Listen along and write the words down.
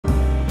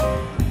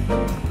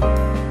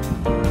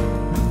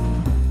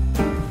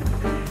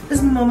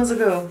moments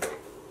ago.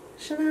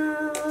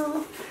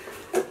 Chanel.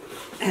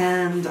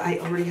 And I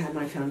already had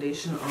my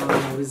foundation on.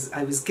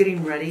 I was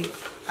getting ready.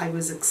 I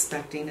was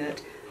expecting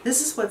it.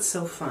 This is what's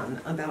so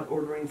fun about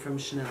ordering from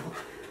Chanel,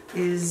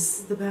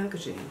 is the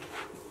packaging.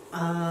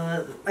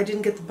 I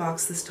didn't get the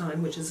box this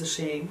time, which is a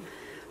shame,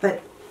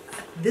 but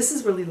this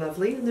is really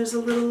lovely, and there's a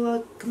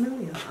little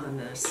camellia on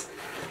this.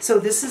 So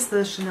this is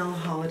the Chanel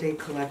Holiday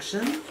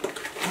Collection,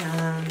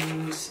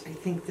 and I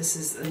think this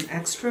is an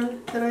extra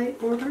that I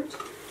ordered,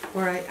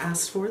 or I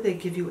asked for. They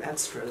give you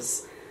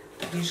extras,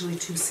 usually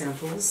 2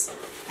 samples,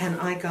 and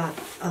I got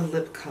a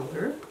lip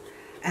color,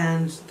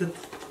 and the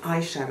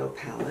eyeshadow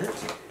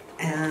palette,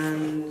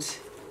 and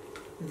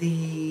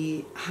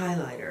the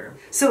highlighter.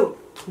 So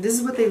this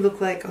is what they look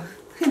like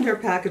in their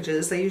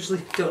packages. I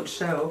usually don't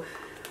show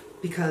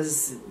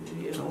because,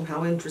 you know,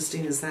 how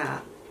interesting is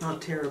that?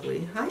 Not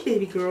terribly. Hi,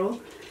 baby girl.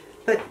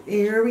 But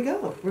here we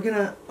go. We're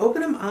gonna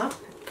open them up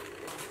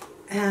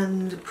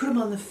and put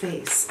them on the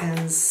face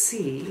and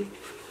see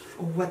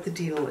what the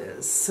deal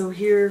is. So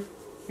here,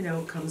 you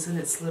know, comes in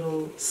its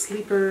little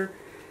sleeper,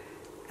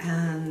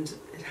 and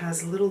it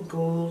has a little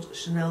gold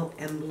Chanel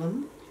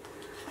emblem.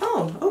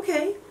 Oh,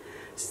 okay.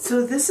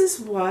 So this is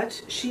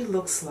what she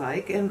looks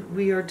like, and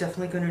we are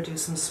definitely going to do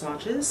some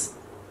swatches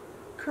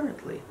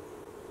currently.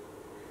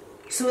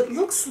 So it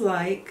looks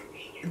like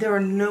there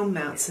are no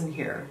mattes in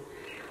here.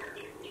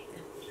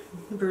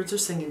 The birds are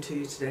singing to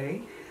you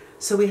today.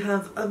 So we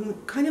have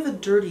kind of a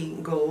dirty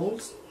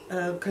gold,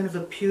 kind of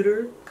a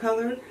pewter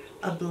color,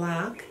 a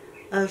black,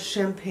 a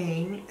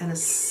champagne, and a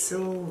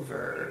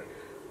silver.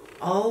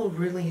 All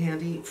really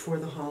handy for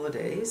the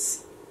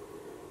holidays.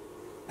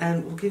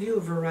 And we'll give you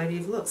a variety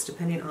of looks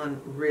depending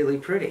on really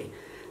pretty.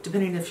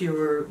 Depending if you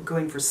were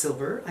going for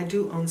silver. I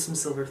do own some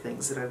silver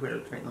things that I wear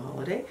during the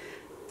holiday.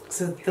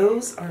 So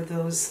those are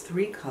those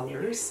 3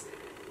 colors.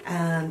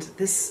 And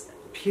this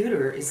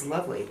pewter is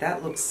lovely.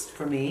 That looks,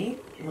 for me,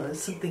 well,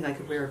 something I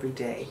could wear every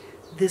day.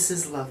 This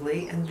is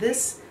lovely. And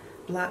this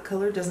black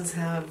color doesn't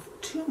have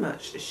too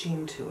much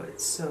sheen to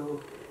it.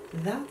 So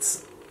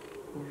that's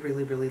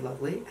really, really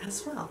lovely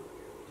as well.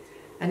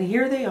 And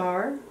here they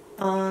are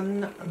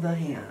on the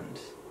hand.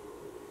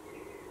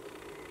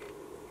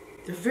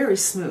 They're very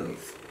smooth.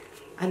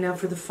 And now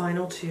for the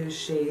final 2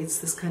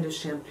 shades, this kind of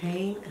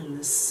champagne and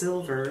this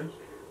silver,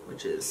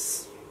 which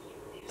is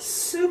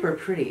super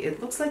pretty. It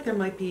looks like there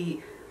might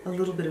be a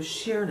little bit of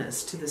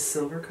sheerness to this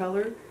silver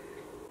color.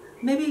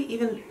 Maybe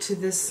even to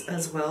this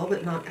as well,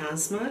 but not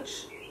as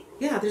much.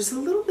 Yeah, there's a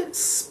little bit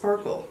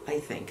sparkle, I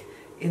think,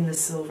 in the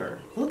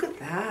silver. Look at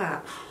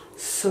that.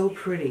 So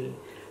pretty.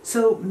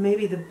 So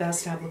maybe the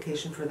best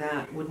application for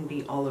that wouldn't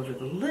be all over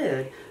the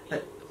lid,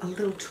 but a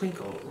little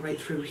twinkle right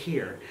through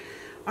here.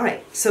 All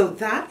right, so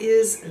that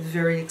is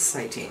very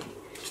exciting.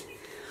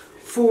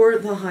 For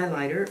the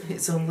highlighter,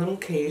 its own little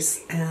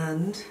case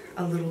and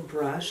a little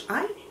brush.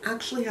 I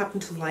actually happen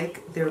to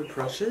like their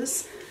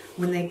brushes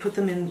when they put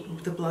them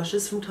in the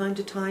blushes from time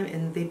to time,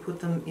 and they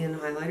put them in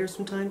highlighters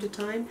from time to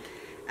time.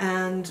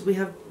 And we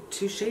have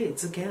 2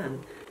 shades again.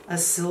 A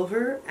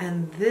silver,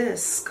 and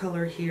this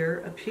color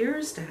here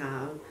appears to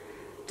have,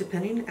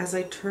 depending as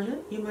I turn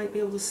it, you might be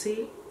able to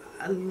see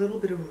a little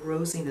bit of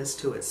rosiness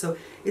to it. So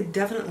it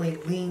definitely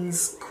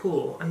leans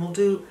cool. And we'll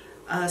do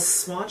a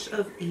swatch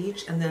of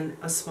each and then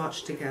a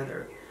swatch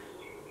together.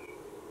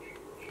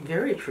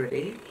 Very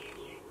pretty.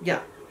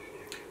 Yeah.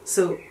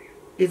 So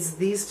it's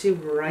these 2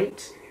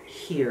 right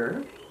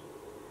here,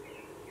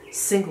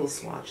 single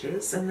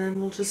swatches, and then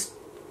we'll just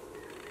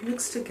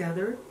mix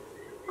together.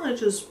 I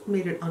just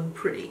made it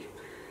unpretty.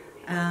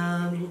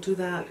 And we'll do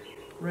that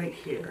right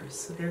here.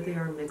 So there they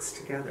are mixed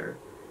together,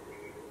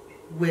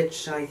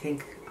 which I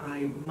think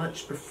I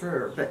much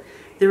prefer, but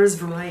there is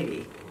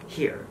variety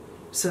here.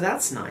 So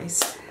that's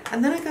nice.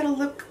 And then I got a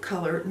lip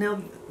color.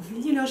 Now,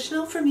 you know,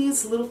 Chanel for me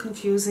is a little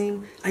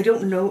confusing. I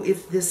don't know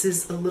if this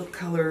is a lip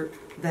color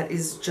that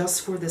is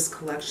just for this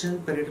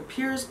collection, but it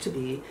appears to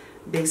be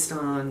based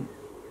on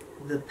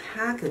the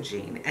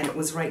packaging, and it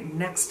was right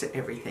next to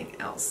everything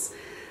else.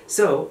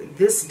 So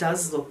this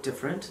does look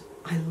different.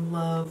 I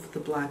love the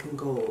black and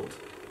gold.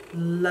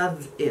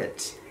 Love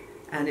it.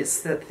 And it's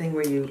that thing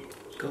where you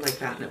go like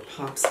that and it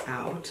pops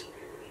out.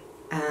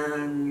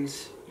 And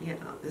yeah,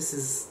 this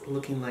is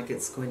looking like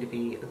it's going to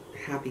be a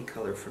happy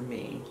color for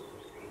me.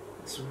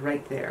 It's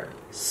right there.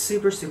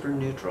 Super, super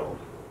neutral.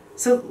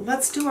 So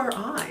let's do our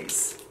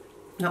eyes.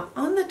 Now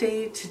on the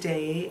day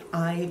today,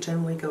 I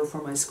generally go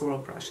for my squirrel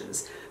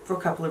brushes for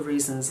a couple of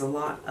reasons. A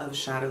lot of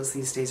shadows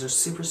these days are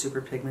super,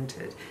 super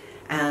pigmented.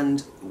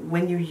 And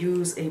when you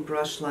use a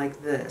brush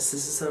like this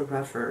is a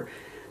rougher,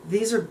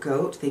 these are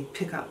goat, they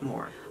pick up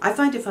more. I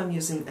find if I'm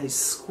using a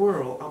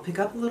squirrel, I'll pick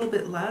up a little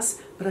bit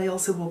less, but I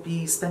also will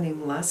be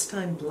spending less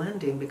time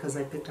blending because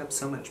I picked up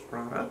so much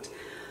product.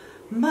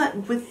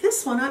 But with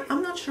this one,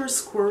 I'm not sure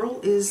squirrel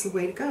is the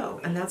way to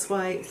go. And that's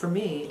why, for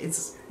me,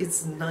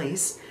 it's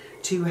nice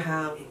to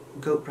have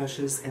goat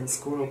brushes and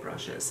squirrel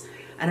brushes.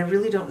 And I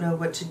really don't know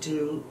what to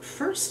do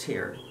first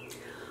here.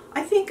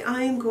 I think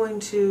I'm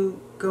going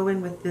to go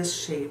in with this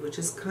shade, which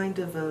is kind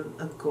of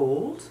a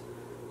gold.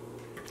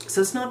 So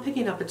it's not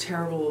picking up a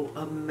terrible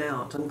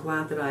amount. I'm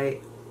glad that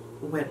I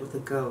went with a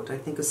goat. I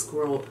think a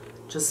squirrel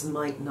just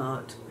might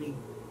not be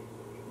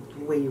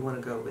the way you want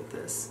to go with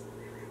this.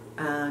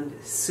 And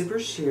super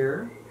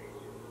sheer,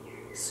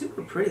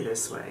 super pretty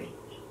this way,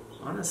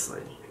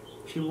 honestly.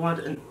 If you want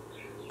an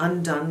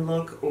undone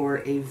look or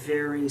a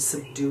very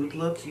subdued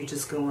look, you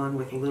just go on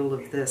with a little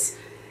of this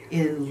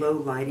in low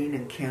lighting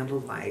and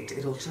candlelight.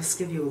 It'll just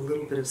give you a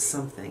little bit of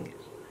something.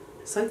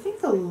 So I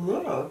think the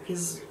look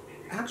is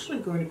actually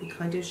going to be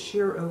kind of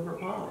sheer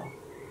overall.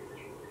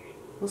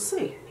 We'll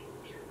see.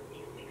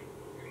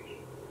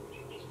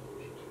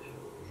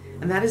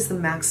 And that is the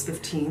Max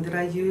 15 that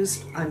I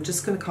used. I'm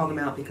just going to call them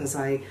out because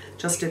I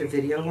just did a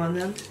video on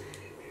them.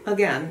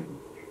 Again,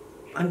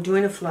 I'm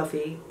doing a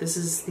fluffy. This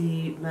is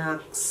the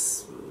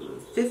Max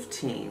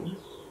 15,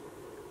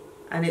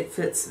 and it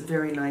fits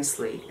very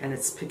nicely, and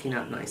it's picking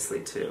up nicely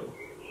too.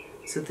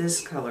 So this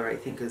color I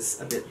think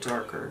is a bit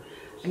darker.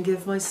 And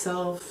give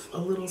myself a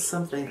little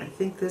something. I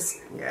think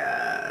this,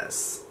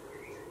 yes.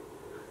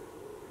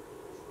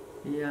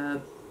 Yeah.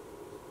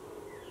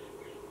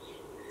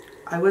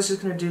 I was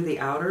just going to do the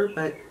outer,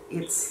 but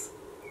it's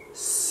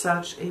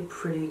such a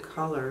pretty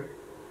color.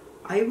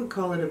 I would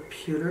call it a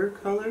pewter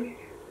color,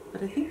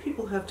 but I think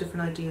people have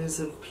different ideas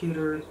of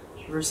pewter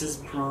versus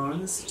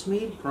bronze. To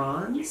me,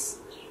 bronze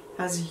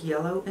has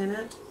yellow in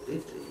it.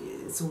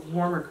 It's a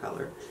warmer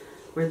color,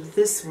 where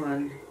this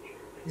one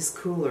is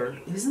cooler.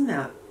 Isn't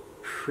that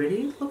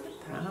pretty? Look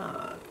at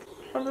that.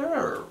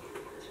 Hello.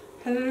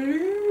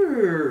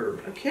 Hello.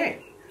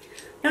 Okay.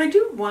 Now I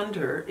do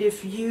wonder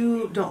if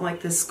you don't like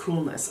this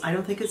coolness. I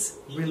don't think it's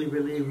really,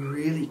 really,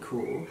 really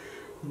cool,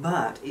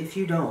 but if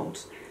you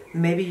don't,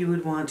 maybe you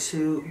would want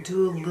to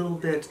do a little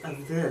bit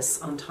of this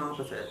on top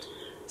of it.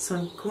 So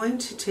I'm going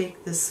to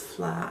take this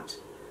flat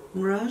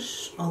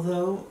brush,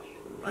 although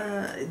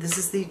this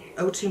is the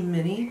O2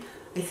 Mini.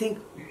 I think,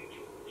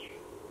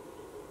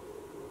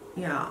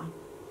 yeah,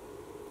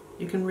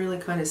 you can really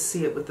kind of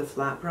see it with the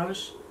flat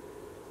brush.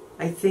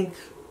 I think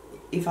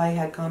if I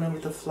had gone on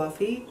with a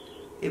fluffy,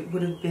 it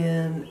would have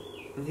been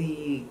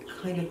the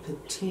kind of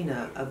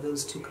patina of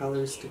those two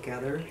colors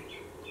together.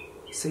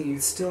 So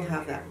you'd still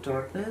have that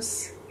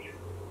darkness,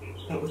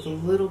 but with a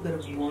little bit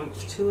of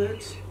warmth to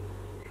it.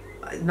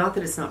 Not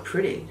that it's not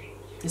pretty.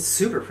 It's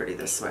super pretty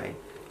this way.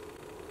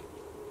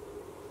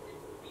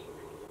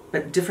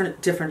 But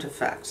different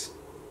effect.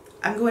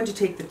 I'm going to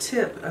take the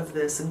tip of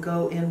this and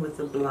go in with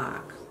the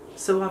black.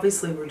 So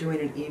obviously we're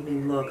doing an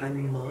evening look. I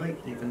might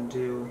even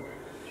do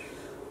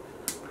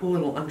a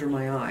little under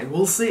my eye.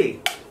 We'll see.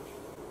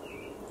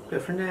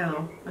 But for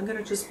now, I'm going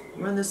to just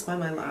run this by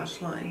my lash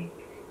line.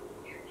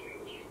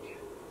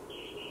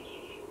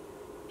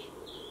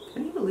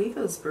 Can you believe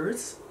those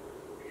birds?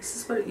 This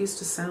is what it used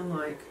to sound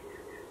like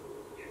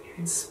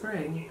in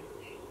spring.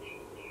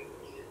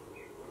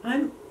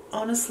 I'm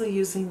honestly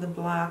using the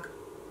black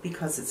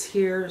because it's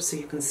here so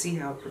you can see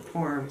how it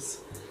performs.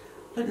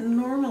 But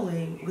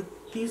normally with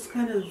these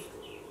kind of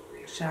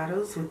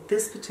shadows, with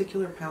this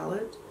particular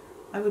palette,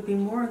 I would be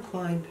more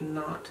inclined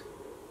not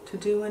to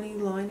do any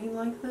lining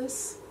like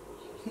this.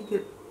 I think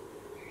it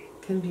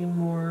can be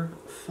more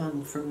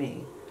fun for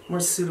me, more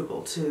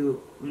suitable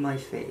to my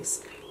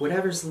face.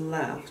 Whatever's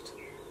left,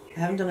 I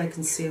haven't done my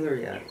concealer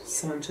yet,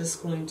 so I'm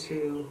just going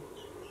to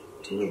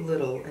do a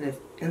little, and if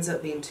it ends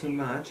up being too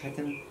much, I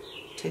can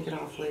take it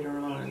off later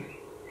on.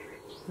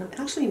 And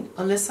I'm actually,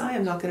 on this eye,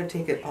 I'm not going to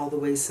take it all the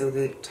way so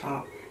the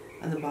top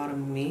and the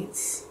bottom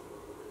meets.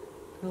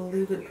 I'll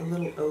leave it a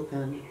little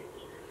open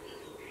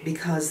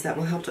because that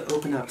will help to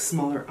open up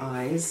smaller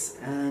eyes.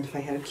 And if I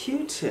had a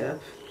Q-tip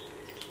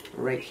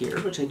right here,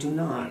 which I do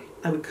not,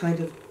 I would kind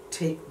of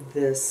take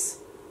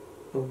this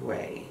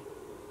away.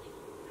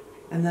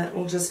 And that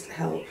will just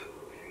help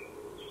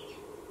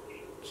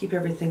keep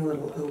everything a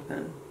little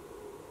open.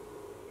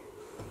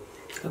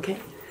 Okay,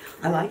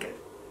 I like it.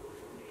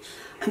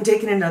 I'm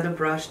taking another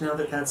brush now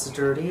that that's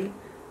dirty,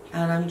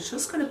 and I'm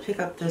just going to pick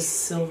up this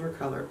silver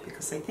color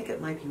because I think it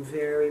might be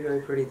very,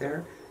 very pretty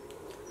there.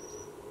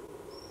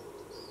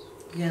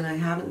 Again, I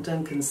haven't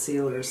done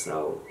concealer,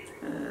 so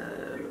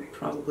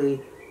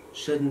probably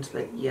shouldn't,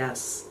 but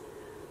yes.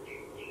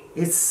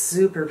 It's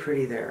super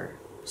pretty there.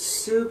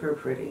 Super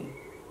pretty.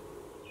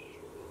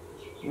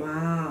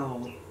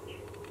 Wow.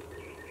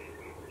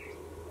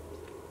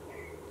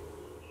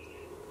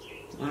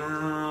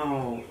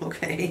 Wow.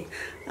 Okay.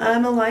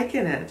 I'm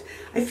liking it.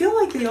 I feel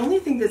like the only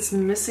thing that's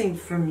missing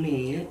for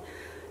me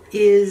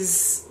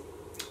is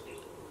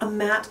a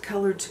matte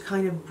color to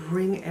kind of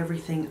bring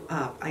everything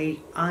up. I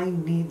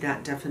need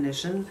that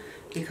definition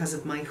because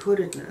of my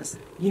hoodedness.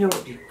 You know what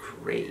would be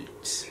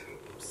great?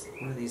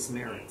 One of these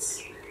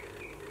Merits.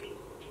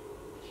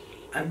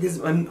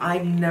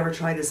 I've never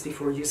tried this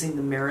before, using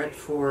the Merit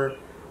for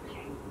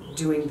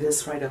doing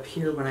this right up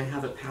here when I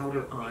have a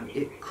powder on.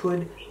 It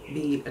could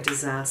be a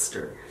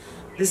disaster.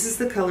 This is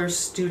the color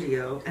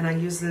Studio, and I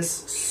use this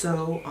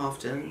so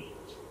often.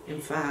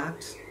 In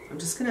fact, I'm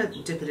just going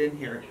to dip it in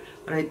here,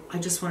 but I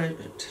just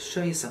wanted to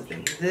show you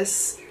something.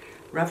 This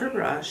rougher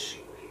brush,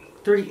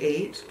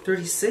 38,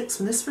 36,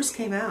 when this first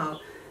came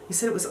out, he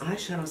said it was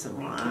eyeshadow. I said,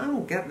 well, I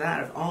don't get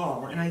that at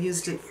all. And I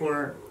used it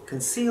for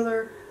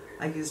concealer,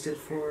 I used it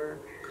for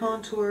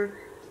contour,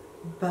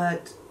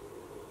 but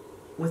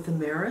with the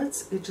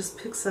Merits, it just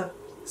picks up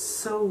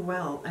so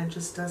well and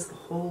just does the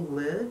whole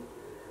lid.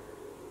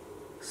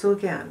 So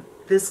again,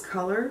 this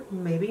color,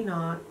 maybe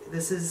not.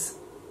 This is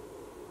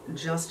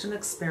just an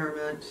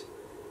experiment,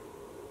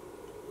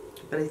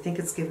 but I think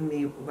it's given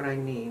me what I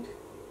need.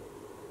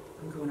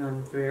 I'm going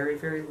on very,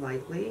 very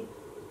lightly.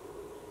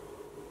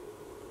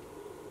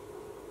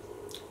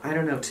 I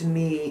don't know, to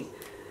me,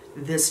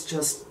 this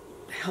just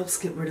helps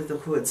get rid of the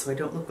hood so I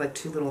don't look like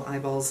two little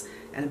eyeballs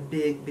and a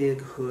big,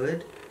 big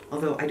hood,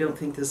 although I don't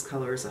think this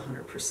color is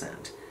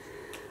 100%.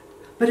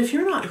 But if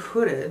you're not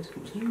hooded,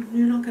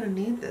 you're not going to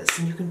need this,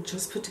 and you can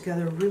just put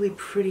together a really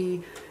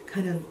pretty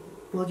kind of,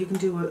 well, you can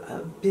do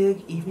a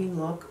big evening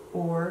look,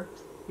 or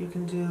you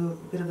can do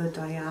a bit of a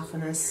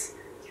diaphanous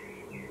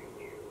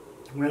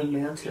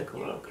romantic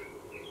look.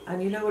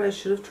 And you know what I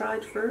should have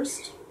tried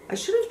first? I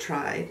should have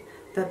tried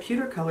that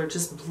pewter color,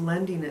 just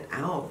blending it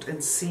out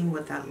and seeing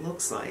what that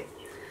looks like.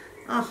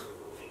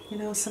 You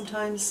know,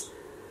 sometimes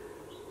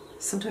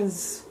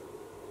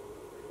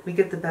we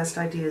get the best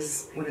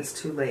ideas when it's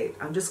too late.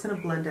 I'm just going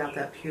to blend out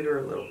that pewter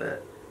a little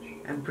bit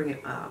and bring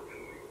it up.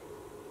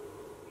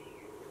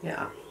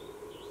 Yeah.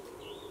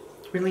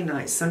 Really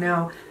nice. So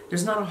now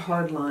there's not a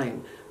hard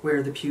line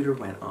where the pewter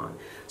went on.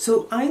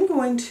 So I'm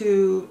going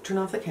to turn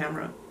off the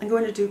camera. I'm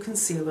going to do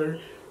concealer.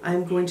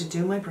 I'm going to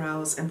do my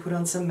brows and put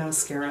on some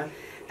mascara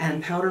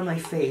and powder my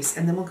face,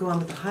 and then we'll go on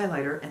with the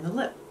highlighter and the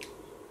lip.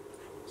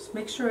 Just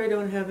make sure I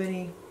don't have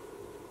any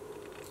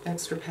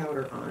extra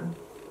powder on.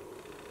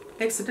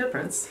 Makes a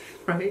difference,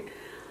 right?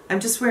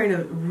 I'm just wearing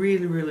a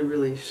really, really,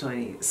 really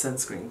shiny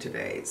sunscreen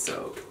today,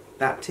 so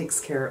that takes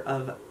care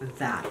of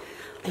that.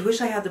 I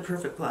wish I had the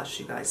perfect blush,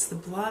 you guys. The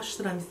blush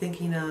that I'm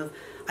thinking of,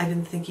 I've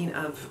been thinking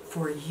of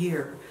for a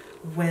year.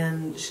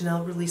 When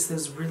Chanel released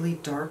those really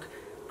dark,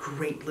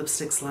 great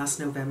lipsticks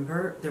last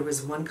November, there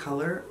was one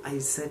color. I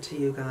said to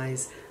you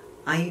guys,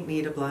 I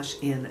need a blush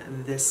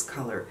in this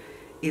color.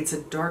 It's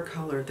a dark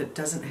color that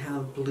doesn't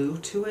have blue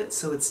to it,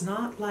 so it's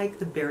not like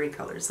the berry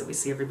colors that we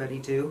see everybody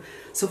do.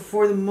 So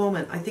for the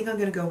moment, I think I'm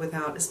going to go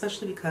without,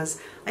 especially because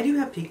I do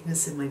have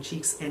peakness in my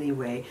cheeks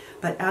anyway.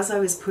 But as I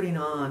was putting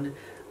on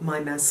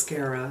my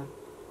mascara,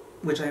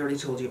 which I already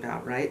told you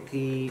about, right?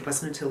 The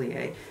Western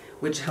Atelier,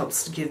 which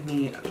helps to give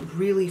me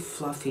really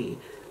fluffy,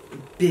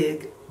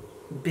 big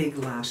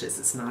lashes.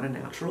 It's not a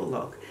natural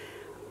look.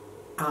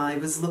 I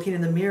was looking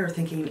in the mirror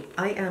thinking,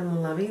 I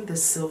am loving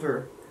this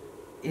silver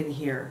in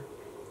here,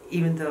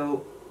 even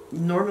though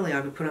normally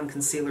I would put on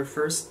concealer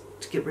first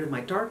to get rid of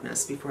my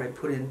darkness before I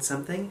put in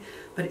something,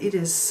 but it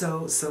is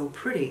so, so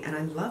pretty, and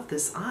I love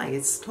this eye.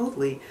 It's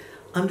totally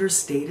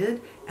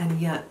understated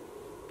and yet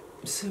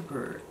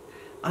super,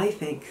 I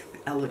think,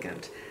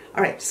 elegant.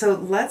 All right, so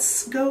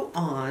let's go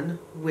on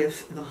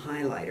with the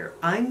highlighter.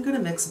 I'm going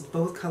to mix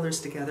both colors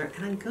together,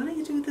 and I'm going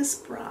to do this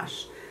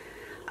brush.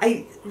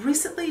 I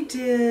recently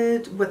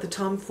did the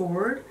Tom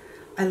Ford.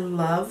 I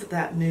love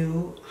that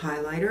new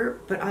highlighter,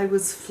 but I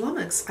was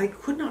flummoxed. I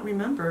could not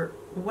remember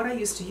what I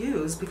used to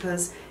use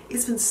because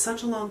it's been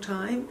such a long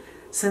time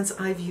since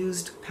I've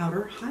used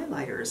powder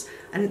highlighters.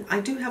 And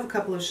I do have a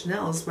couple of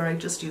Chanel's where I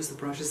just use the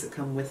brushes that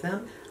come with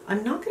them.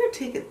 I'm not going to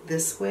take it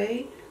this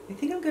way. I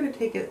think I'm going to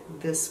take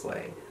it this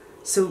way.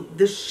 So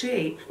the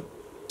shape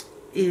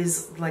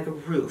is like a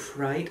roof,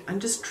 right? I'm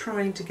just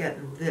trying to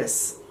get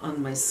this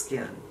on my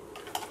skin.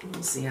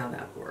 We'll see how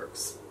that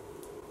works.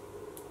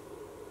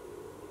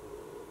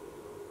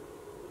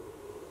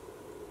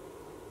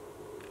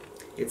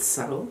 It's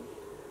subtle,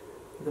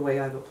 the way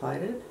I've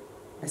applied it.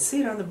 I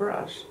see it on the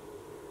brush,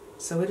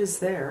 so it is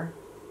there.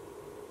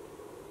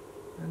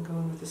 I'm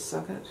going with the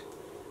second.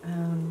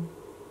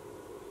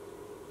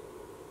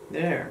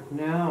 There,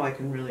 now I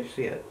can really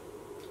see it.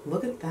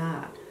 Look at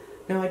that.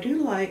 Now I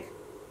do like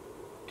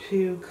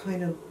to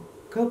kind of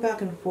go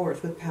back and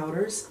forth with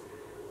powders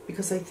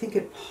because I think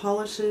it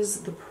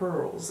polishes the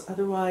pearls.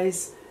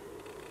 Otherwise,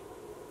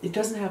 it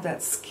doesn't have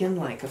that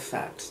skin-like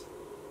effect.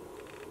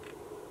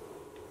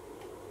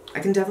 I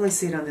can definitely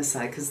see it on this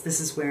side because this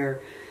is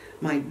where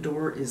my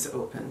door is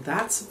open.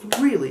 That's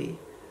really,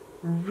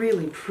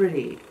 really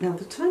pretty. Now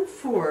the Tom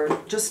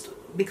Ford, just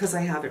because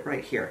I have it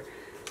right here,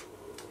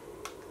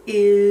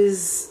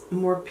 is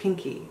more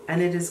pinky,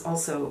 and it is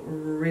also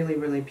really,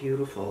 really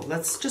beautiful.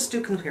 Let's just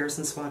do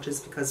comparison swatches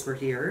because we're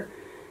here.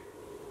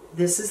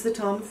 This is the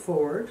Tom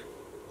Ford,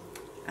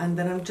 and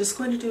then I'm just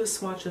going to do a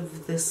swatch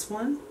of this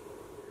one.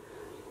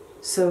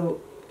 So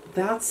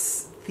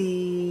that's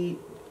the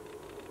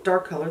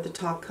dark color, the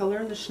top color,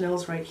 and the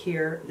Chanel's right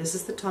here. This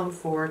is the Tom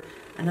Ford,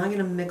 and I'm going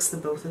to mix the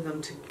both of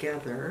them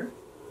together,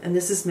 and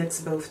this is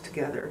mix both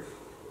together.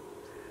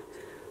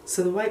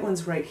 So the white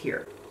one's right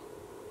here.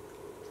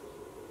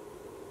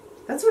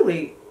 That's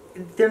really,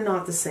 they're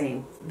not the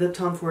same. The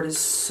Tom Ford is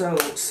so,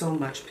 so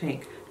much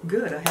pink.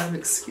 Good, I have an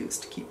excuse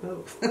to keep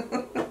both.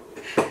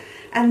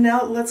 And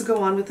now let's go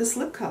on with this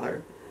lip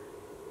color.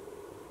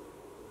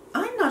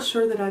 I'm not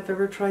sure that I've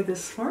ever tried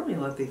this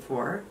formula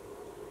before.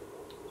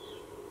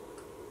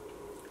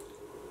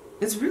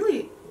 It's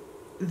really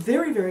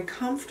very, very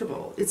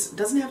comfortable. It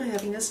doesn't have a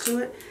heaviness to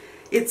it.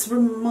 It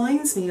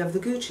reminds me of the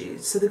Gucci.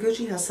 So the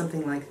Gucci has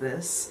something like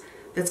this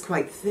that's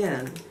quite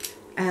thin,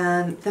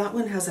 and that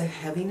one has a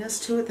heaviness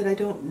to it that I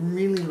don't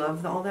really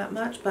love all that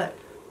much, but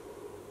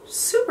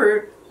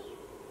super,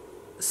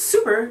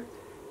 super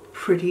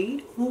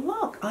pretty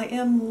look. I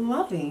am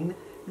loving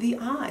the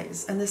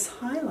eyes and this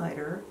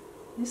highlighter.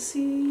 You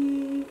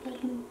see,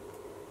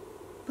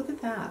 look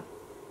at that.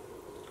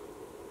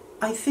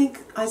 I think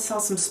I saw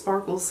some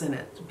sparkles in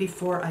it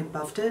before I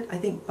buffed it. I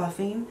think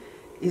buffing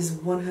is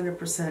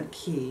 100%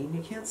 key.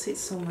 You can't see it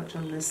so much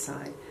on this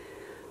side.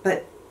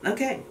 But,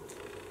 okay.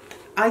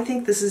 I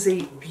think this is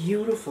a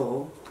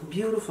beautiful,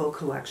 beautiful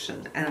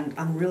collection, and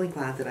I'm really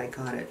glad that I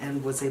got it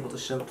and was able to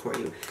show it for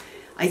you.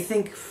 I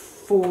think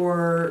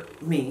for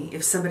me,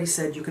 if somebody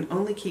said you can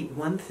only keep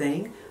one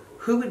thing,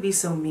 who would be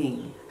so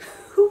mean?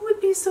 Who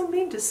would be so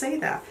mean to say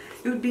that?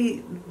 It would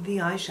be the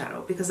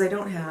eyeshadow, because I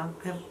have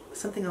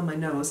something on my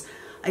nose.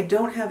 I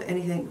don't have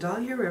anything,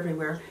 doll hair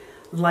everywhere,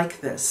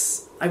 like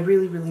this. I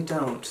really, really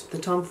don't. The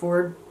Tom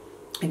Ford,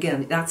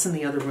 again, that's in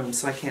the other room,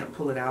 so I can't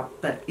pull it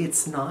out, but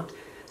it's not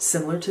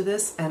similar to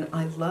this, and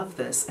I love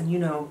this. And you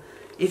know,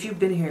 if you've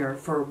been here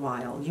for a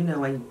while, you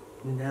know I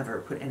never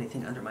put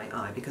anything under my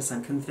eye because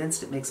I'm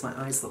convinced it makes my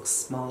eyes look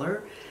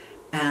smaller,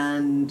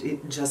 and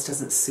it just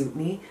doesn't suit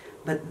me.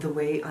 But the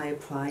way I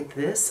applied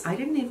this, I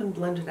didn't even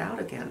blend it out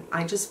again.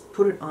 I just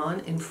put it on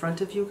in front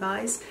of you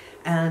guys,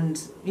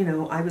 and you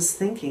know, I was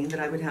thinking that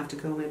I would have to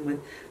go in with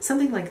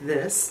something like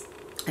this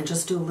and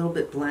just do a little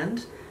bit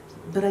blend,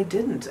 but I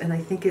didn't, and I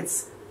think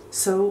it's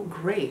so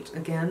great.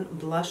 Again,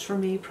 blush for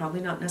me,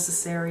 probably not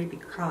necessary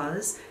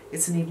because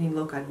it's an evening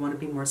look. I'd want to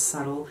be more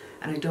subtle,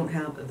 and I don't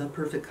have the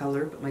perfect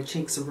color, but my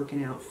cheeks are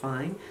working out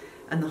fine.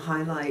 And the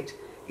highlight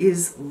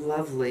is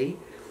lovely.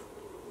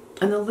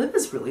 And the lip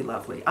is really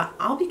lovely.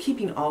 I'll be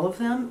keeping all of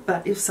them,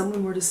 but if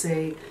someone were to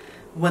say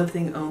one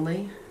thing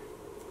only,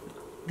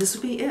 this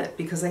would be it,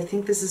 because I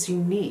think this is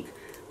unique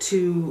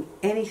to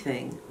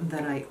anything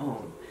that I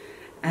own.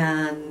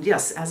 And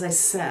yes, as I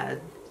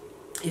said,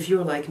 if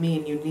you're like me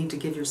and you need to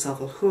give yourself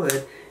a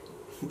hood,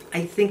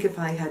 I think if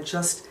I had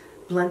just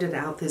blended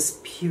out this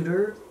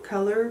pewter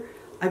color,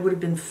 I would have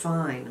been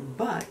fine.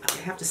 But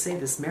I have to say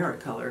this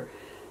merit color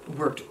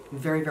worked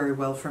very, very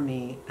well for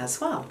me as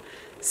well.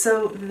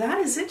 So that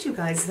is it, you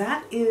guys.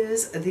 That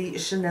is the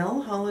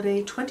Chanel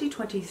Holiday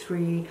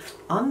 2023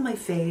 on my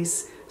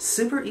face.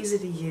 Super easy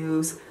to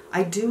use.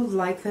 I do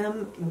like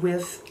them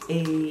with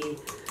a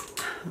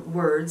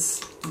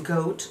Words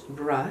Goat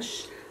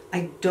brush.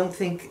 I don't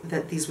think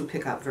that these would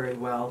pick up very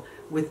well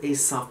with a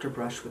softer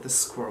brush, with a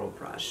squirrel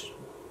brush.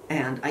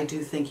 And I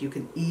do think you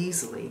can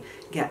easily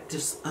get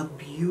just a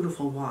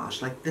beautiful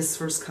wash, like this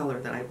first color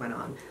that I went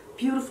on.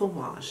 Beautiful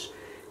wash.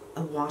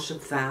 A wash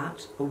of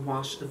that, a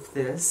wash of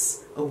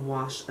this, a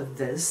wash of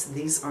this.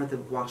 These are the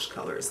wash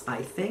colors,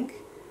 I think.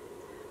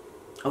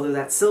 Although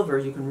that silver,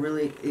 you can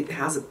really, it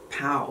has a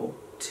pow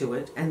to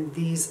it. And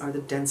these are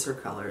the denser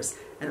colors.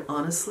 And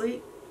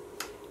honestly,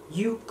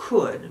 you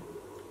could,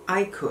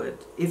 I could,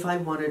 if I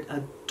wanted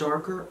a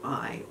darker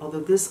eye,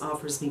 although this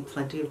offers me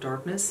plenty of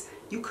darkness,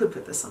 you could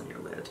put this on your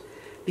lid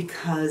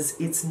because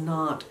it's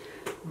not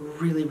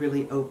really,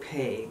 really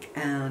opaque.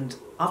 And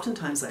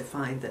oftentimes I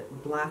find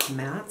that black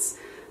mattes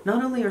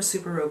not only are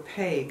super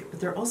opaque, but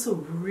they're also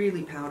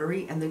really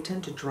powdery and they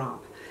tend to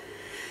drop.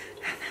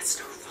 And that's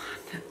no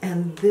fun.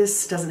 And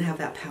this doesn't have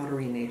that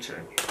powdery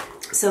nature.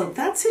 So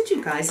that's it,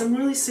 you guys. I'm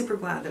really super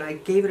glad that I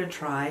gave it a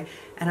try,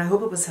 and I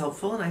hope it was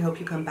helpful, and I hope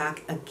you come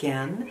back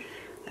again.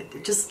 I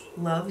just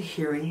love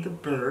hearing the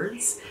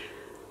birds.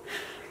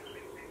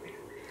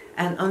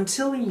 And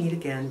until we meet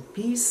again,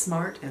 be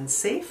smart and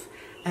safe,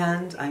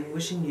 and I'm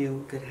wishing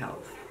you good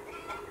health.